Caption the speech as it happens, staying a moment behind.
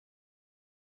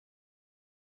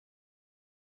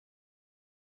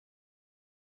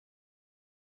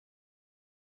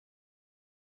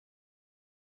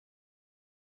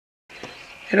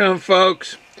Hello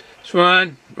folks, it's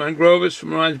Ron Grovis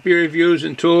from Ron's Beer Reviews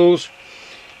and Tools.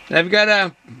 And I've got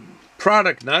a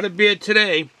product, not a beer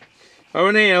today, or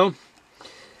an ale,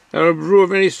 or a brew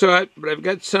of any sort, but I've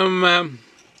got some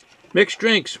mixed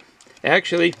drinks.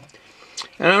 Actually,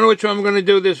 I don't know which one I'm going to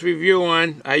do this review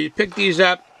on. I picked these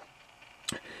up,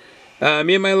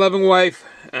 me and my loving wife,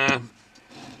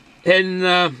 heading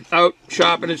out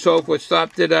shopping and so forth,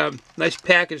 stopped at a nice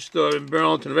package store in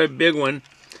Burlington, a very big one.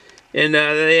 And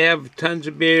they have tons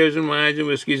of beers and wines and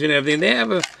whiskeys and everything. They have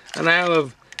an aisle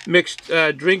of mixed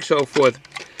drinks, so forth.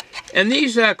 And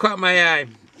these caught my eye.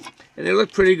 And they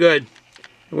look pretty good.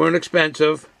 They weren't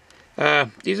expensive.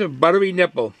 These are Buttery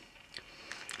Nipple.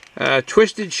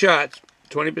 Twisted shots,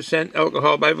 20%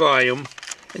 alcohol by volume.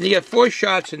 And you get 4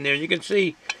 shots in there. And you can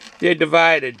see they're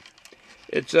divided.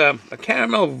 It's a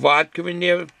caramel vodka in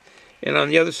there. And on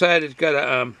the other side, it's got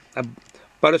a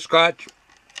butterscotch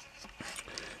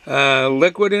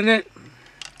liquid in it,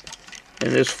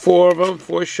 and there's 4 of them,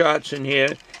 4 shots in here.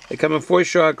 They come in 4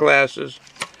 shot glasses,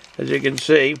 as you can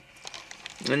see,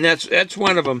 and that's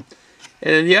one of them.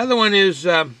 And the other one is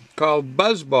called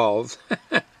BALLZ.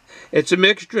 It's a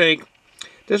mixed drink.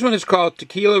 This one is called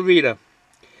Tequila Rita.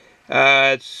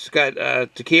 It's got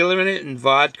tequila in it, and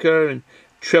vodka, and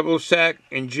triple sec,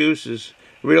 and juices,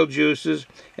 real juices.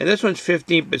 And this one's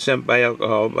 15% by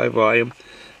alcohol by volume.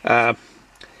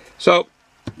 So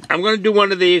I'm going to do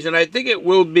one of these, and I think it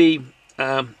will be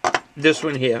this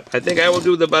one here. I think I will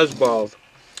do the BALLZ.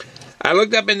 I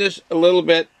looked up in this a little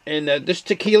bit, and this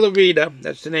Tequila Rita,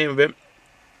 that's the name of it,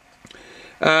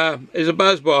 is a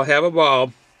BALLZ, have a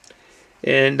ball.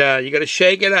 And you got to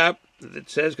shake it up, it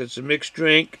says, because it's a mixed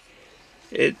drink.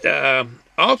 It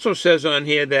also says on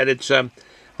here that it's a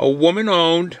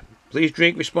woman-owned, please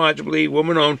drink responsibly,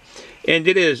 woman-owned. And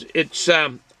it is. It's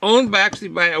owned actually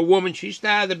by a woman. She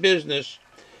started the business.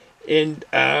 And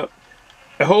the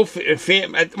whole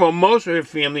family, well, most of her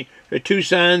family, her 2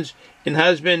 sons and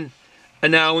husband, are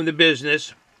now in the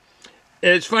business.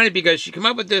 And it's funny because she came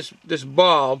up with this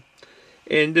ball,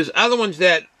 and there's other ones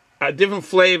that are different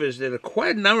flavors. There are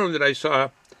quite a number of them that I saw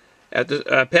at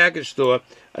the package store.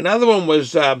 Another one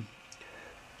was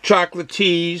chocolate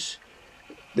teas.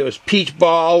 There was peach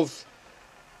balls,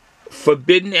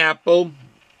 forbidden apple,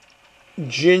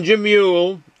 ginger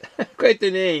mule, quite the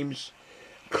names.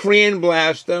 Crayon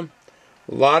Blaster,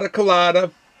 Lotta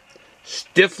Colada,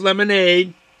 Stiff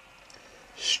Lemonade,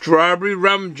 Strawberry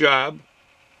Rum Job,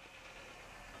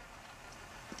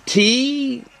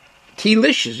 Tealicious,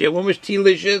 yeah, one was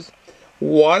Tealicious,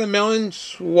 Watermelon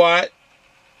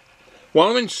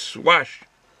Swash,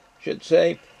 should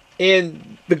say,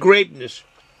 and the Grapeness.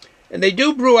 And they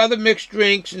do brew other mixed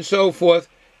drinks and so forth,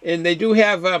 and they do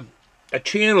have a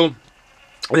channel.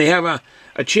 They have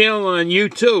a channel on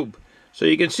YouTube. So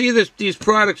you can see these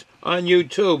products on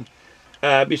YouTube,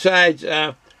 besides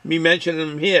me mentioning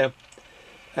them here.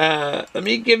 Let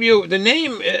me give you the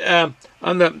name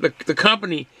on the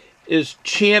company is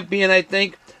Champion, I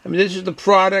think. I mean, this is the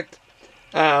product,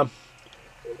 but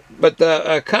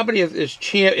the company is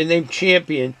named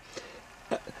Champion.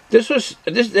 They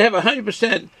have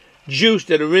 100% juice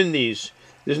that are in these.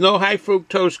 There's no high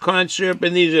fructose corn syrup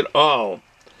in these at all.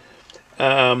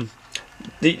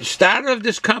 The starter of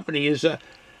this company is a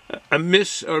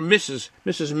Miss or Mrs.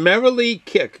 Merrilee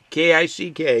Kick,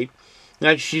 K-I-C-K.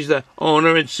 Now she's the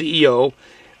owner and CEO,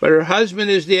 but her husband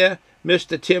is there,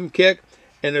 Mr. Tim Kick,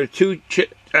 and their 2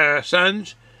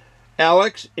 sons,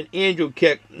 Alex and Andrew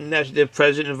Kick, and that's their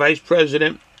president and vice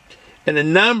president, and a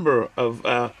number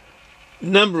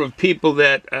of people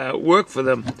that work for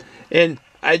them. And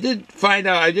I did find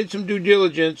out, I did some due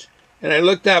diligence, and I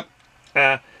looked up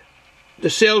the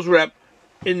sales rep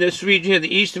in this region here,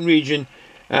 the eastern region,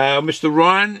 Mr.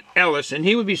 Ron Ellis, and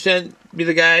he would be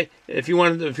the guy if you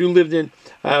lived in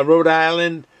Rhode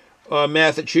Island, or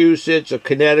Massachusetts, or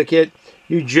Connecticut,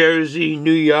 New Jersey,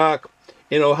 New York,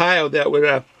 and Ohio that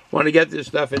would want to get this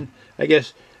stuff, and I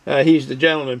guess he's the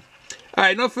gentleman. All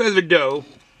right, no further ado.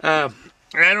 I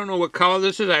don't know what color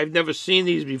this is. I've never seen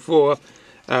these before.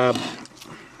 Like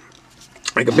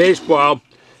a baseball.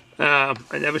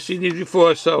 I've never seen these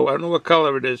before, so I don't know what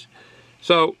color it is.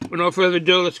 So, with no further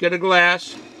ado, let's get a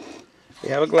glass. We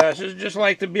have a glass. This is just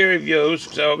like the beer reviews,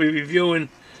 so I'll be reviewing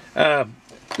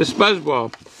this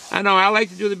BALLZ. I know I like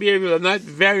to do the beer reviews. I'm not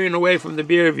varying away from the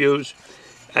beer reviews.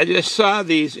 I just saw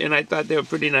these, and I thought they were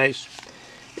pretty nice.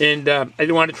 And I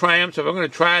didn't want to try them, so if I'm going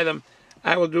to try them,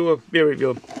 I will do a beer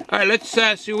review. All right, let's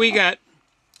see what we got.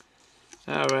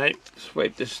 All right, let's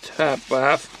wipe this top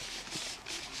off.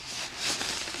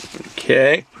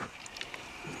 Okay.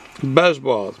 BALLZ.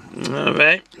 All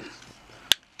right.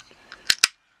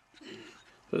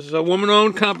 This is a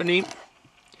woman-owned company.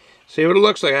 See what it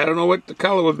looks like. I don't know what the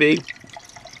color would be.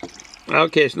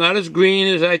 Okay, it's not as green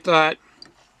as I thought.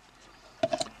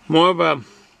 More of a,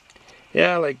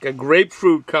 yeah, like a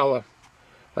grapefruit color.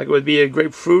 Like it would be a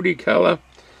grapefruity color.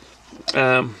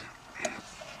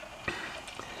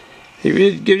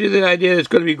 It gives you the idea that it's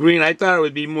going to be green. I thought it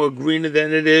would be more greener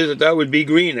than it is. I thought it would be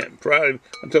greener, probably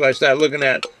until I started looking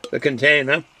at the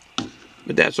container.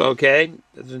 But that's okay.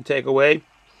 Doesn't take away.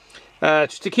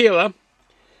 It's tequila,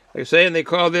 like I say, and they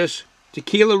call this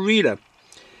tequila Rita.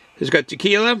 It's got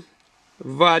tequila,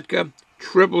 vodka,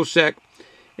 triple sec,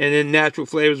 and then natural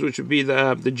flavors, which would be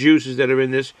the juices that are in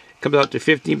this. It comes out to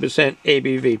 15%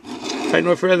 ABV. If I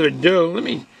no further ado, let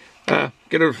me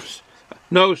get a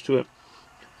nose to it.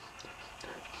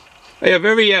 I have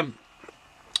very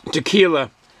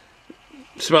tequila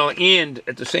smell, and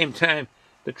at the same time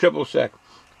the triple sec,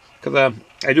 because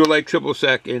I do like triple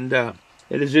sec, and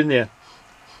it is in there,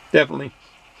 definitely.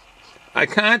 I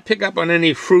can't pick up on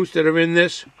any fruits that are in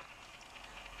this.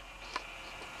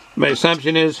 My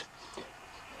assumption is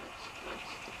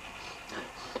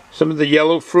some of the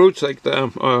yellow fruits, like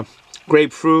the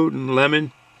grapefruit and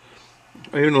lemon,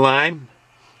 or even lime.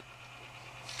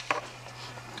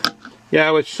 Yeah,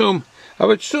 I would assume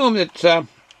it's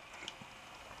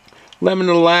lemon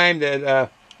and lime that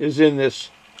is in this.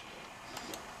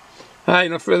 All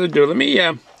right, no further ado. Let me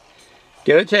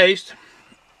get a taste.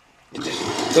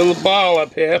 This little ball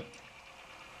up here.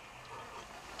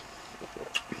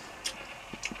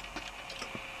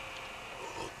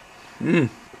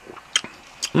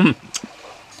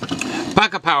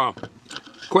 Pocket Power.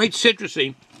 Quite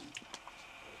citrusy.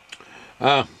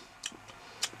 Quite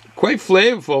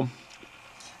flavorful.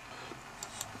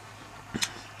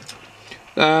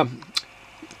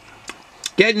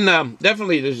 Getting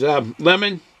definitely there's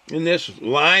lemon in this.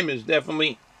 Lime is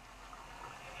definitely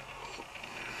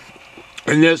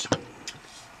in this.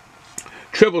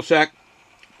 Triple sec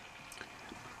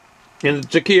and the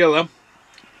tequila.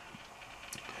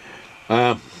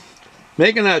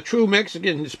 Making a true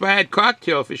Mexican inspired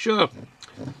cocktail for sure.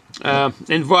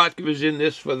 And vodka is in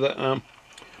this for the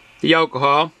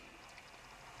alcohol.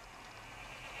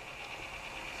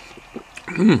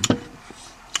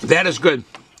 That is good.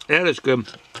 That is good.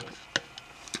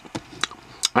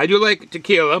 I do like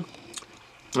tequila.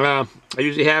 I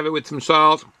usually have it with some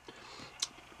salt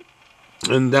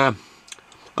and a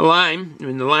lime. I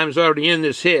mean, the lime is already in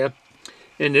this here,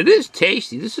 and it is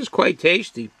tasty. This is quite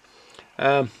tasty.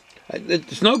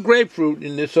 There's no grapefruit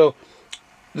in this, so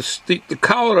the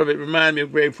color of it reminds me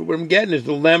of grapefruit. What I'm getting is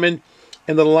the lemon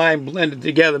and the lime blended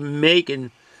together,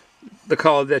 making the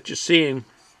color that you're seeing.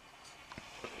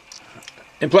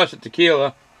 And plus the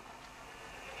tequila.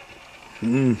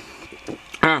 The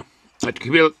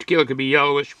tequila could be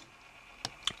yellowish.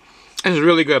 This is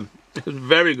really good. This is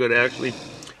very good, actually.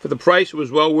 For the price, it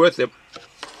was well worth it.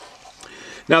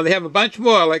 Now, they have a bunch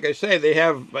more. Like I say, they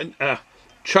have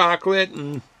chocolate,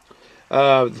 and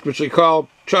which they call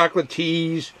chocolate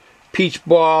teas, peach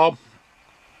ball,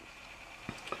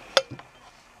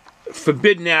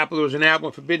 forbidden apple. There was an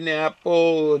apple, forbidden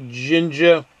apple,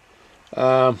 ginger.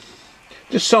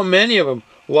 Just so many of them.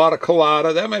 A lot of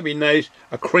colada. That might be nice.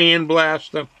 A crayon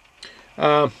blaster.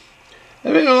 I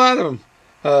mean, a lot of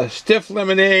them. Stiff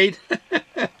lemonade.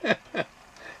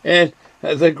 And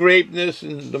the grapeness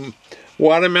and the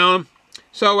watermelon.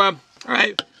 So, all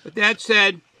right. With that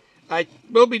said, I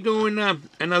will be doing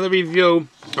another review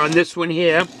on this one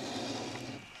here.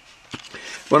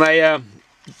 When I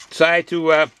decide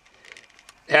to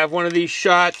have one of these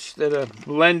shots that are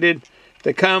blended,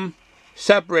 that come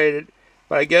separated.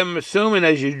 But I'm assuming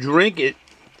as you drink it,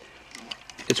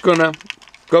 it's going to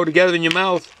go together in your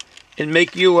mouth and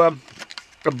make you a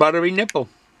buttery nipple.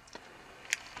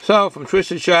 So, from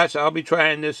Twisted Shots, I'll be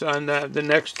trying this on the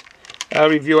next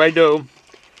review I do.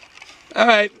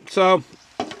 Alright, so,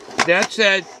 that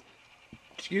said,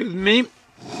 excuse me,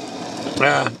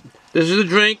 this is a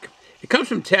drink. It comes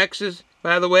from Texas,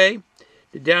 by the way.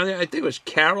 They're down there, I think it was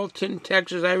Carrollton,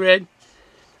 Texas, I read.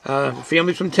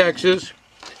 Family's from Texas.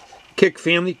 Kick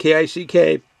family,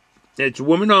 K-I-C-K. It's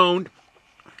woman-owned.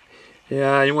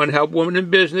 You want to help women in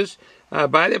business.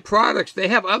 Buy their products. They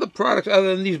have other products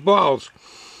other than these balls.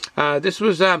 This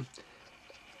was,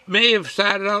 may have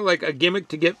started out like a gimmick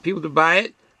to get people to buy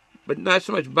it, but not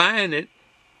so much buying it.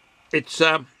 It's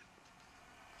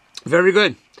very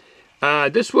good.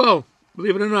 This will,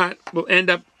 believe it or not, will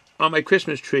end up on my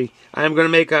Christmas tree. I'm going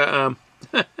to make a,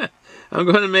 I'm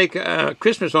going to make a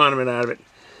Christmas ornament out of it.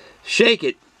 Shake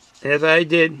it. As I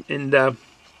did, and I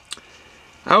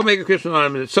will make a Christmas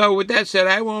ornament. So with that said,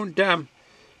 I won't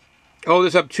hold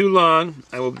this up too long.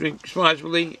 I will drink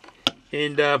responsibly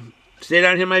and stay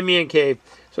down here in my man cave.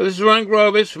 So this is Ron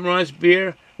Grovis from Ron's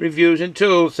Beer Reviews and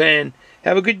Tools saying,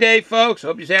 have a good day, folks.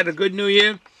 Hope you had a good New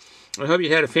Year. I hope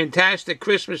you had a fantastic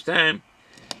Christmas time.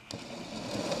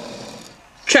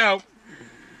 Ciao.